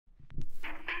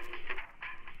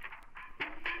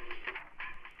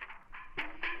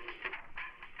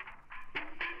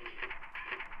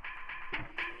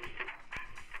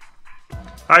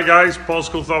Hi guys, Paul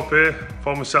Sculthorpe here,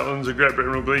 former Settlands and Great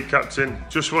Britain Rugby League captain.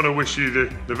 Just want to wish you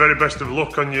the very best of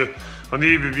luck on the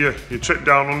eve of your trip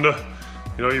down under.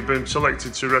 You know, you've been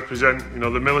selected to represent, you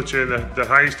know, the military, the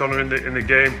highest honour in the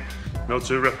game. You know,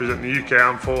 to represent the UK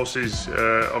Armed Forces,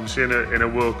 obviously in a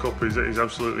World Cup is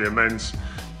absolutely immense.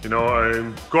 You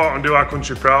know, go out and do our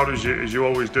country proud as you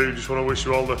always do. Just want to wish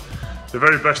you all the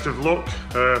very best of luck.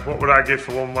 What would I give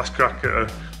for one last crack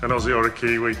at an Aussie or a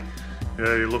Kiwi?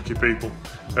 Yeah, you lucky people.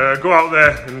 Go out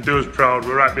there and do us proud.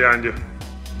 We're right behind you.